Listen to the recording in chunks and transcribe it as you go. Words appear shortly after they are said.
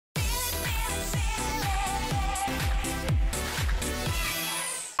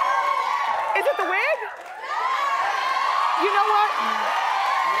at the wig? You know what?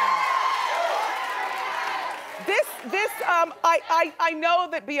 I know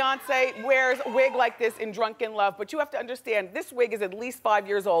that Beyonce wears a wig like this in Drunken Love, but you have to understand, this wig is at least 5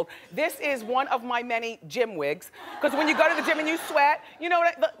 years old. This is one of my many gym wigs, because when you go to the gym and you sweat, you know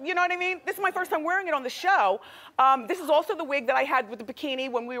what I mean? This is my first time wearing it on the show. This is also the wig that I had with the bikini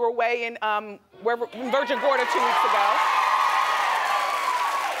when we were away in Virgin Gorda 2 weeks ago.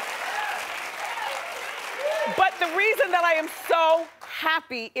 But the reason that I am so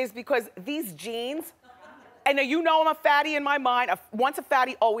happy is because these jeans, and you know I'm a fatty in my mind. Once a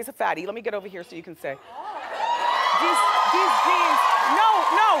fatty, always a fatty. Let me get over here so you can say. These jeans, no,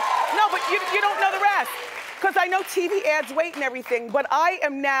 but you don't know the rest. Because I know TV adds weight and everything, but I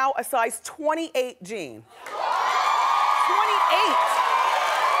am now a size 28 jean. 28.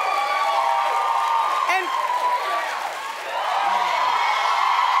 And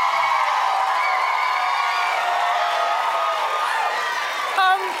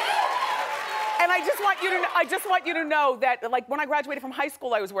I just want you to know that, like, when I graduated from high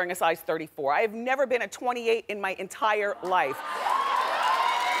school, I was wearing a size 34. I have never been a 28 in my entire life.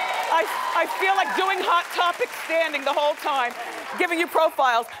 I feel like doing Hot Topic standing the whole time, giving you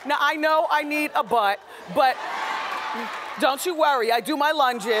profiles. Now, I know I need a butt, but don't you worry, I do my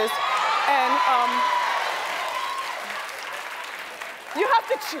lunges, and you have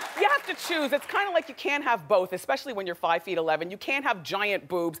to choose. It's kind of like you can't have both, especially when you're 5'11". You can't have giant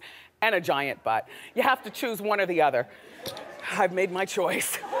boobs and a giant butt. You have to choose one or the other. I've made my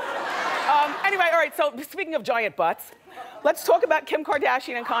choice. Anyway, all right, so speaking of giant butts, let's talk about Kim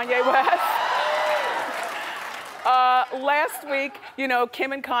Kardashian and Kanye West. Last week, you know,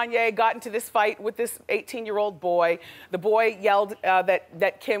 Kim and Kanye got into this fight with this 18-year-old boy. The boy yelled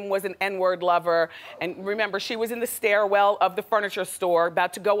that Kim was an N-word lover. And remember, she was in the stairwell of the furniture store,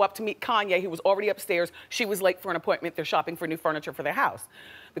 about to go up to meet Kanye. He was already upstairs. She was late for an appointment. They're shopping for new furniture for their house.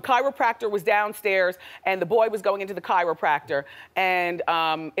 The chiropractor was downstairs, and the boy was going into the chiropractor. And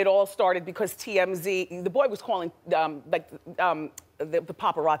it all started because TMZ, the boy was calling, the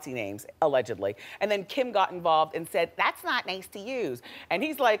paparazzi names, allegedly. And then Kim got involved and said, that's not nice to use. And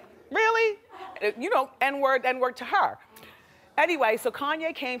he's like, really? You know, N-word to her. Anyway, so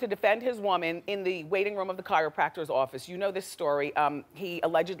Kanye came to defend his woman in the waiting room of the chiropractor's office. You know this story. He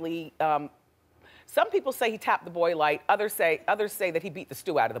allegedly, some people say he tapped the boy light. Others say that he beat the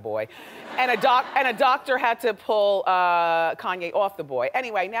stew out of the boy. And a doctor had to pull Kanye off the boy.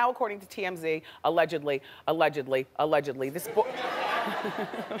 Anyway, now according to TMZ, allegedly, this boy,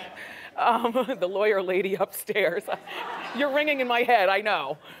 the lawyer lady upstairs, you're ringing in my head, I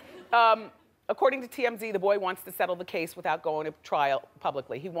know. According to TMZ, the boy wants to settle the case without going to trial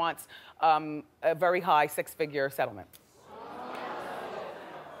publicly. He wants a very high six-figure settlement.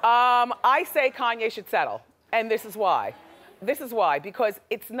 I say Kanye should settle, and this is why. Because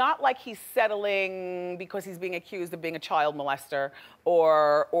it's not like he's settling because he's being accused of being a child molester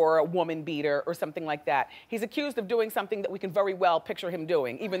or a woman beater or something like that. He's accused of doing something that we can very well picture him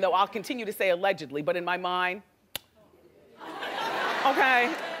doing, even though I'll continue to say allegedly, but in my mind,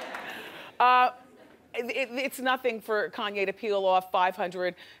 okay. It's nothing for Kanye to peel off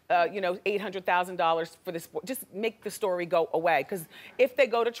 $500, $800,000 for this. Just make the story go away. Because if they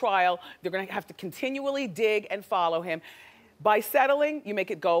go to trial, they're going to have to continually dig and follow him. By settling, you make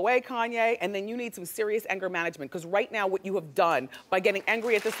it go away, Kanye, and then you need some serious anger management. Because right now, what you have done by getting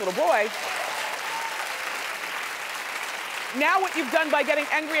angry at this little boy,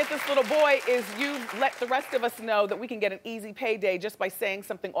 is you've let the rest of us know that we can get an easy payday just by saying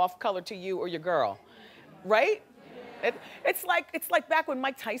something off-color to you or your girl. Right? It's like back when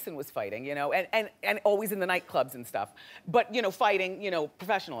Mike Tyson was fighting, you know, and always in the nightclubs and stuff. But, you know, fighting, you know,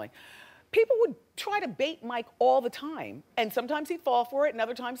 professionally. People would try to bait Mike all the time. And sometimes he'd fall for it and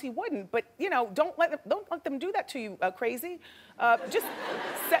other times he wouldn't. But, you know, don't let them do that to you, crazy. Just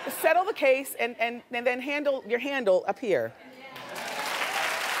settle the case and then handle your handle up here.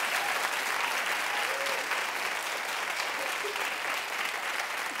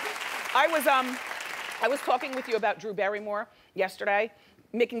 I was talking with you about Drew Barrymore yesterday,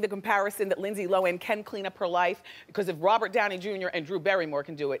 making the comparison that Lindsay Lohan can clean up her life, because if Robert Downey Jr. and Drew Barrymore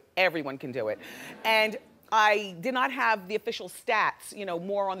can do it, everyone can do it. And I did not have the official stats, you know,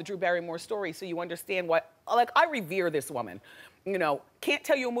 more on the Drew Barrymore story, so you understand what, like, I revere this woman. You know, can't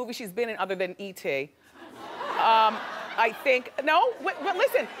tell you a movie she's been in other than E.T. I think, no, but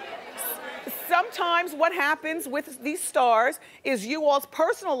listen. Sometimes what happens with these stars is you all's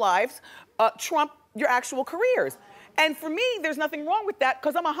personal lives trump your actual careers. And for me, there's nothing wrong with that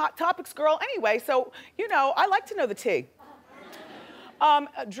because I'm a Hot Topics girl anyway. So, you know, I like to know the tea.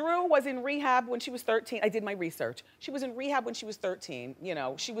 Drew was in rehab when she was 13. I did my research. She was in rehab when she was 13. You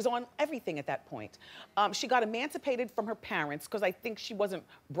know, she was on everything at that point. She got emancipated from her parents because I think she wasn't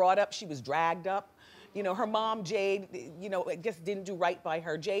brought up, she was dragged up. You know, her mom, Jade, you know, I guess didn't do right by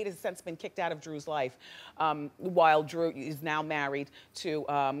her. Jade has since been kicked out of Drew's life, while Drew is now married to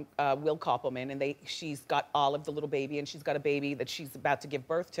Will Koppelman, and she's got Olive, the little baby, and she's got a baby that she's about to give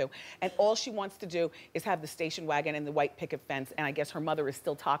birth to. And all she wants to do is have the station wagon and the white picket fence, and I guess her mother is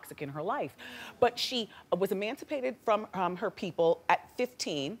still toxic in her life. But she was emancipated from her people at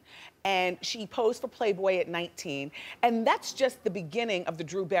 15, and she posed for Playboy at 19. And that's just the beginning of the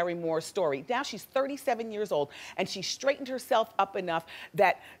Drew Barrymore story. Now she's 37 years old, and she's straightened herself up enough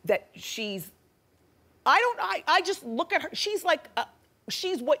that she's, I just look at her, she's like,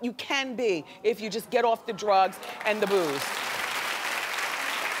 she's what you can be if you just get off the drugs and the booze.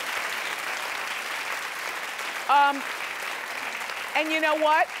 And you know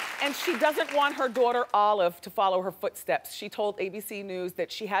what? And she doesn't want her daughter Olive to follow her footsteps. She told ABC News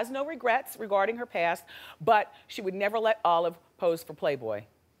that she has no regrets regarding her past, but she would never let Olive pose for Playboy.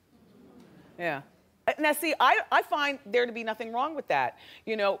 Yeah. Now see, I find there to be nothing wrong with that.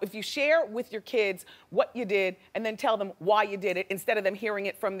 You know, if you share with your kids what you did and then tell them why you did it instead of them hearing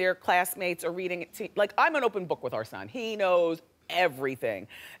it from their classmates or reading it like, I'm an open book with our son. He knows everything.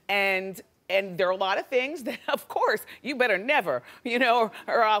 And there are a lot of things that, of course, you better never, you know,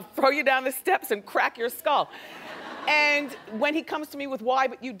 or I'll throw you down the steps and crack your skull. And when he comes to me with why,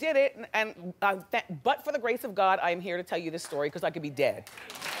 but you did it, but for the grace of God, I am here to tell you this story because I could be dead.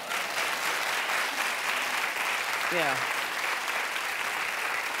 Yeah.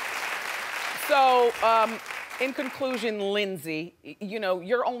 So, in conclusion, Lindsay, you know,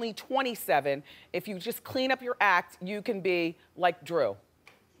 you're only 27. If you just clean up your act, you can be like Drew.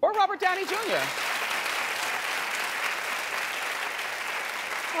 Or Robert Downey Jr.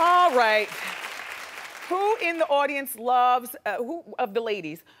 All right. Who in the audience loves, who of the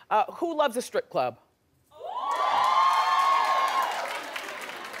ladies, who loves a strip club?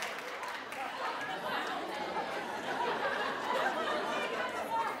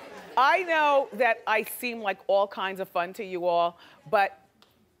 I know that I seem like all kinds of fun to you all, but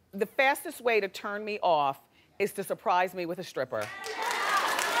the fastest way to turn me off is to surprise me with a stripper.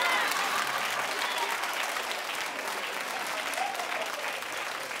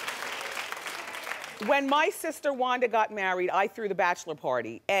 When my sister Wanda got married, I threw the bachelor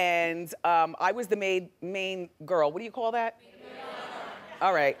party, and I was the main girl. What do you call that?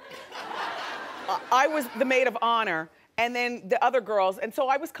 All right. I was the maid of honor, and then the other girls, and so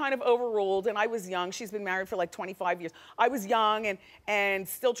I was kind of overruled, and I was young. She's been married for like 25 years. I was young and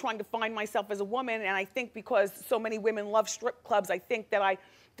still trying to find myself as a woman, and I think because so many women love strip clubs, I think that I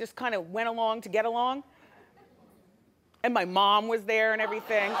just kind of went along to get along. And my mom was there and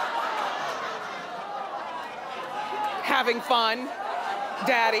everything. Having fun,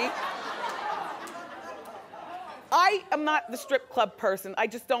 daddy. I am not the strip club person. I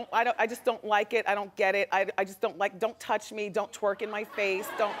just don't like it. I don't get it. I just don't like, don't touch me, don't twerk in my face,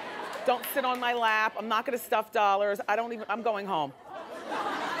 don't sit on my lap. I'm not gonna stuff dollars. I'm going home.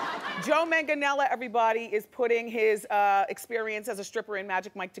 Joe Manganiello, everybody, is putting his experience as a stripper in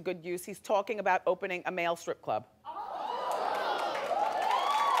Magic Mike to good use. He's talking about opening a male strip club.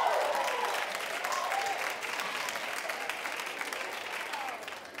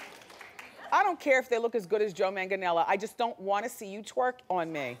 I don't care if they look as good as Joe Manganiello. I just don't want to see you twerk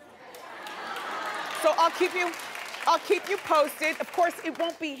on me. So I'll keep you posted. Of course, it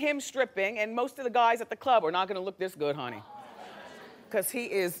won't be him stripping, and most of the guys at the club are not going to look this good, honey. Because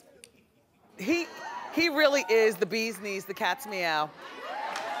he really is the bee's knees, the cat's meow.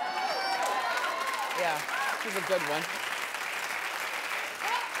 Yeah, he's a good one.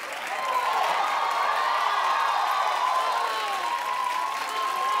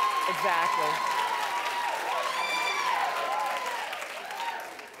 Exactly.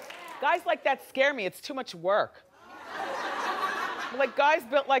 Guys like that scare me. It's too much work. Like, guys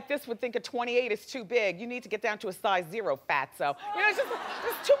built like this would think a 28 is too big. You need to get down to a size 0, fatso. You know,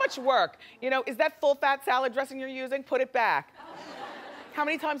 it's too much work. You know, is that full fat salad dressing you're using? Put it back. How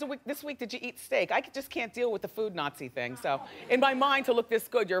many times a week this week did you eat steak? I just can't deal with the food Nazi thing. So in my mind, to look this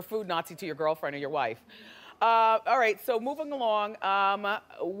good, you're a food Nazi to your girlfriend or your wife. All right, so moving along,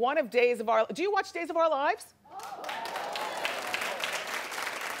 one of Days of Our... Do you watch Days of Our Lives?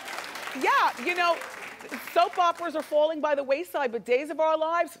 Yeah, you know, soap operas are falling by the wayside, but Days of Our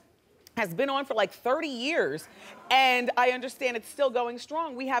Lives has been on for like 30 years, and I understand it's still going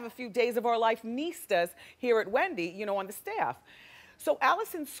strong. We have a few Days of Our Life niestas here at Wendy, you know, on the staff. So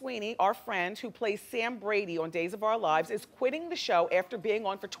Allison Sweeney, our friend who plays Sam Brady on Days of Our Lives, is quitting the show after being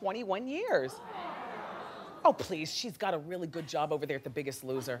on for 21 years. Oh, please, she's got a really good job over there at The Biggest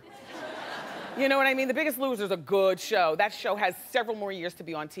Loser. You know what I mean? The Biggest Loser is a good show. That show has several more years to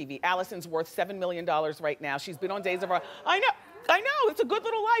be on TV. Allison's worth $7 million right now. She's been on Days of Our... I know, it's a good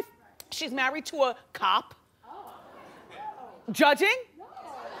little life. She's married to a cop. Judging?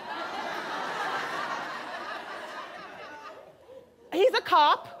 He's a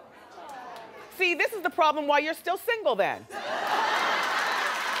cop. See, this is the problem why you're still single then.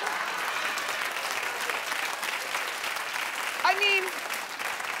 I mean,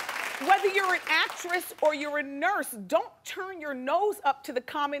 whether you're an actress or you're a nurse, don't turn your nose up to the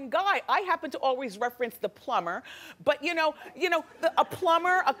common guy. I happen to always reference the plumber, but a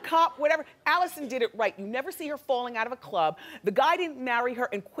plumber, a cop, whatever. Allison did it right. You never see her falling out of a club. The guy didn't marry her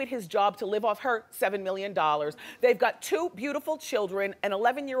and quit his job to live off her $7 million. They've got 2 beautiful children, an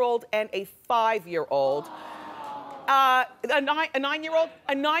 11-year-old and a 5-year-old. A 9-year-old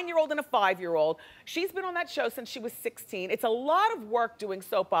and a 5-year-old. She's been on that show since she was 16. It's a lot of work doing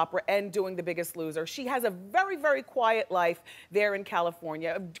soap opera and doing The Biggest Loser. She has a very, very quiet life there in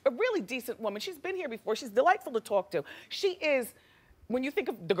California. A really decent woman. She's been here before. She's delightful to talk to. She is, when you think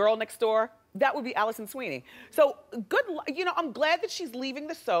of the girl next door, that would be Allison Sweeney. So I'm glad that she's leaving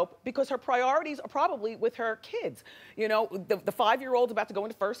the soap because her priorities are probably with her kids. The 5-year-old's about to go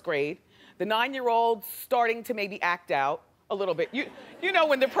into 1st grade. The 9-year-old's starting to maybe act out a little bit. You know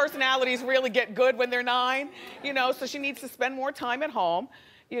when their personalities really get good when they're 9, so she needs to spend more time at home.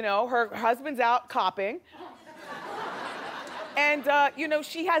 Her husband's out copping. And,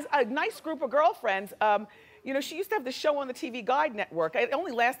 she has a nice group of girlfriends. She used to have the show on the TV Guide Network. It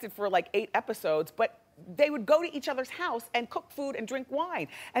only lasted for like 8 episodes, but they would go to each other's house and cook food and drink wine.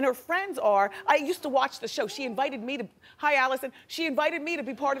 And her friends I used to watch the show. She invited me to, hi Allison, she invited me to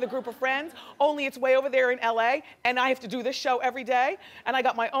be part of the group of friends, only it's way over there in LA, and I have to do this show every day, and I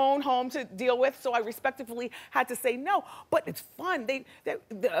got my own home to deal with, so I respectively had to say no. But it's fun.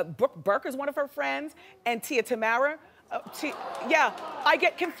 Brooke Burke is one of her friends, and Tia Tamara. Yeah, I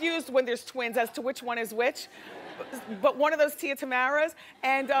get confused when there's twins as to which one is which, but one of those Tia Tamaras,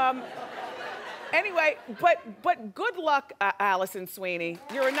 and anyway, but good luck, Allison Sweeney.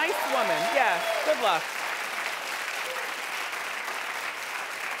 You're a nice woman. Yeah, good luck.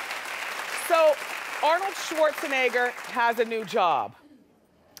 So Arnold Schwarzenegger has a new job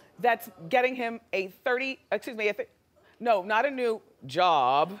that's getting him not a new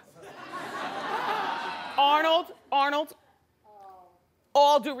job. Arnold,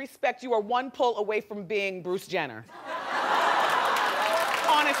 all due respect, you are 1 pull away from being Bruce Jenner.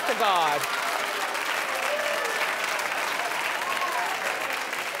 Honest to God.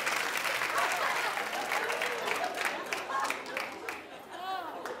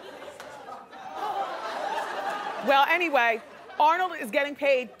 Well, anyway, Arnold is getting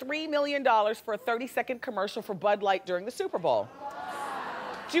paid $3 million for a 30-second commercial for Bud Light during the Super Bowl.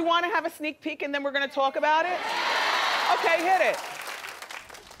 Do you want to have a sneak peek and then we're going to talk about it? Okay, hit it.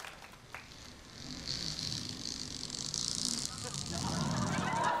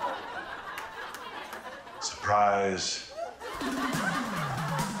 Surprise.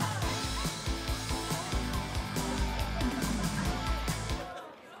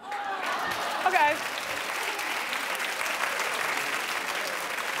 Okay.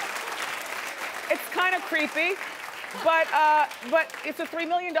 It's kind of creepy. But it's a $3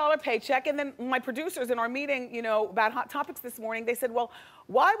 million paycheck, and then my producers in our meeting, about Hot Topics this morning, they said, well,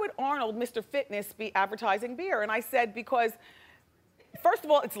 why would Arnold, Mr. Fitness, be advertising beer? And I said, because, first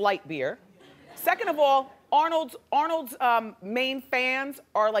of all, it's light beer. Second of all, Arnold's main fans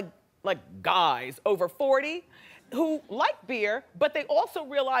are like guys over 40 who like beer, but they also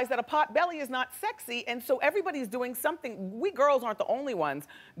realize that a pot belly is not sexy, and so everybody's doing something. We girls aren't the only ones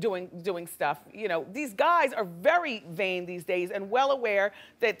doing stuff. These guys are very vain these days and well aware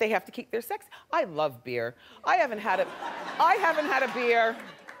that they have to keep their sex. I love beer. I haven't had a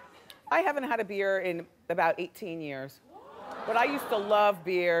beer in about 18 years. But I used to love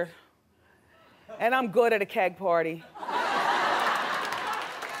beer, and I'm good at a keg party.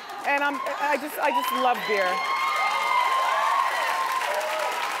 And I just love beer.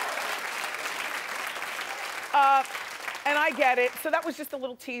 And I get it. So that was just a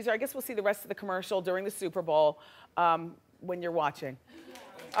little teaser. I guess we'll see the rest of the commercial during the Super Bowl when you're watching.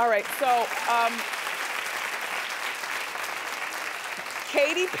 All right, so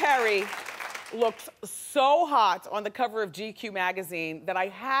Katy Perry looks so hot on the cover of GQ magazine that I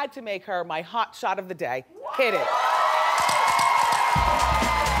had to make her my hot shot of the day. Hit it.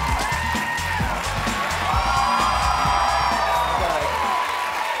 Good.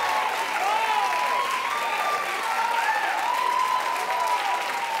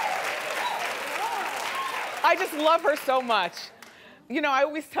 I just love her so much. You know, I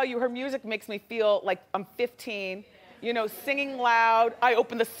always tell you, her music makes me feel like I'm 15, you know, singing loud. I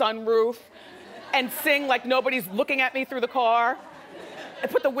open the sunroof and sing like nobody's looking at me through the car. I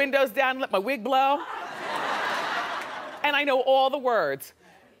put the windows down and let my wig blow. And I know all the words.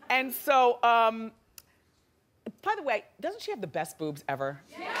 And so, by the way, doesn't she have the best boobs ever?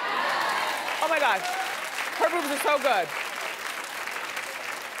 Yeah. Oh my God, her boobs are so good.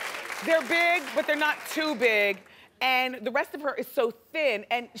 They're big, but they're not too big. And the rest of her is so thin.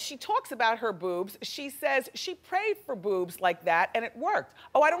 And she talks about her boobs. She says she prayed for boobs like that and it worked.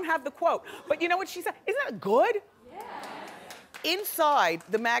 Oh, I don't have the quote. But you know what she said? Isn't that good? Yeah. Inside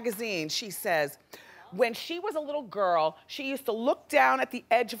the magazine, she says, when she was a little girl, she used to look down at the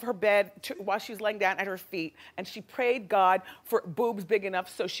edge of her bed while she was laying down at her feet, and she prayed God for boobs big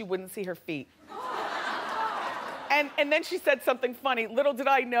enough so she wouldn't see her feet. And then she said something funny. Little did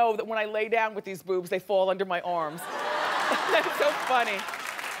I know that when I lay down with these boobs, they fall under my arms. That's so funny.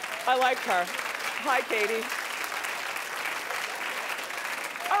 I like her. Hi, Katie.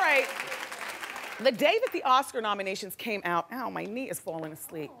 All right. The day that the Oscar nominations came out, ow, my knee is falling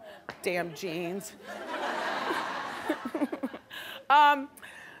asleep. Damn jeans.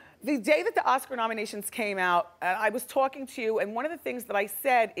 The day that the Oscar nominations came out, I was talking to you, and one of the things that I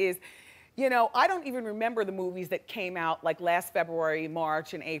said is, you know, I don't even remember the movies that came out like last February,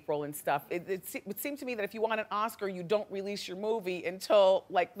 March, and April and stuff. It would seem to me that if you want an Oscar, you don't release your movie until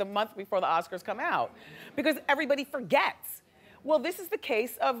like the month before the Oscars come out, because everybody forgets. Well, this is the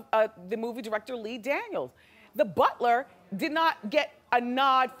case of the movie director Lee Daniels. The Butler did not get a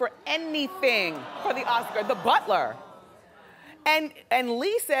nod for anything for the Oscar, The Butler. And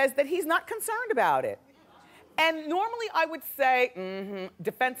Lee says that he's not concerned about it. And normally I would say,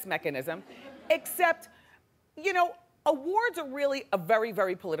 defense mechanism, except, you know, awards are really a very,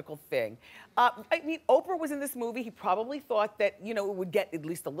 very political thing. I mean, Oprah was in this movie. He probably thought that, you know, it would get at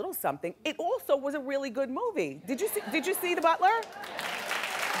least a little something. It also was a really good movie. Did you see The Butler?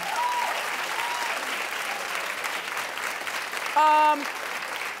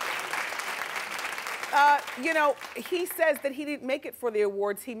 You know, he says that he didn't make it for the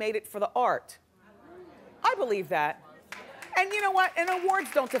awards, he made it for the art. I believe that. And you know what? And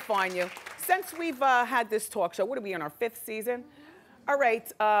awards don't define you. Since we've had this talk show, what are we on our 5th season? All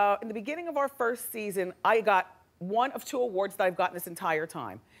right, in the beginning of our 1st season, I got one of 2 awards that I've gotten this entire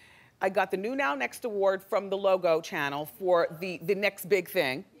time. I got the New Now Next Award from the Logo channel for the next big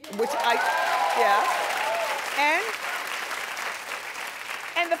thing, which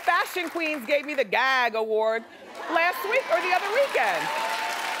and the Fashion Queens gave me the Gag Award last week or the other weekend.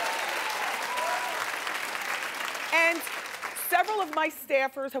 And several of my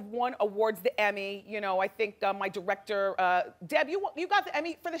staffers have won awards, the Emmy. You know, I think my director, Deb, you got the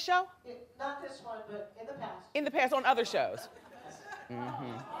Emmy for the show? Not this one, but in the past. In the past, on other shows.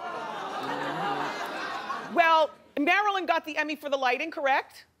 Well, Marilyn got the Emmy for the lighting,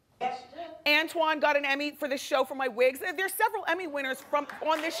 correct? Yes, she did. Antoine got an Emmy for this show for my wigs. There's several Emmy winners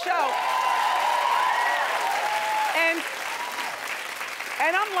on this show.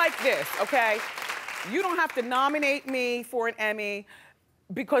 And I'm like this, okay? You don't have to nominate me for an Emmy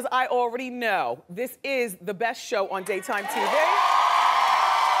because I already know this is the best show on daytime TV.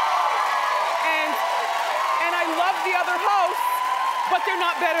 And I love the other hosts, but they're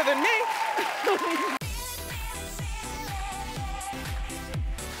not better than me.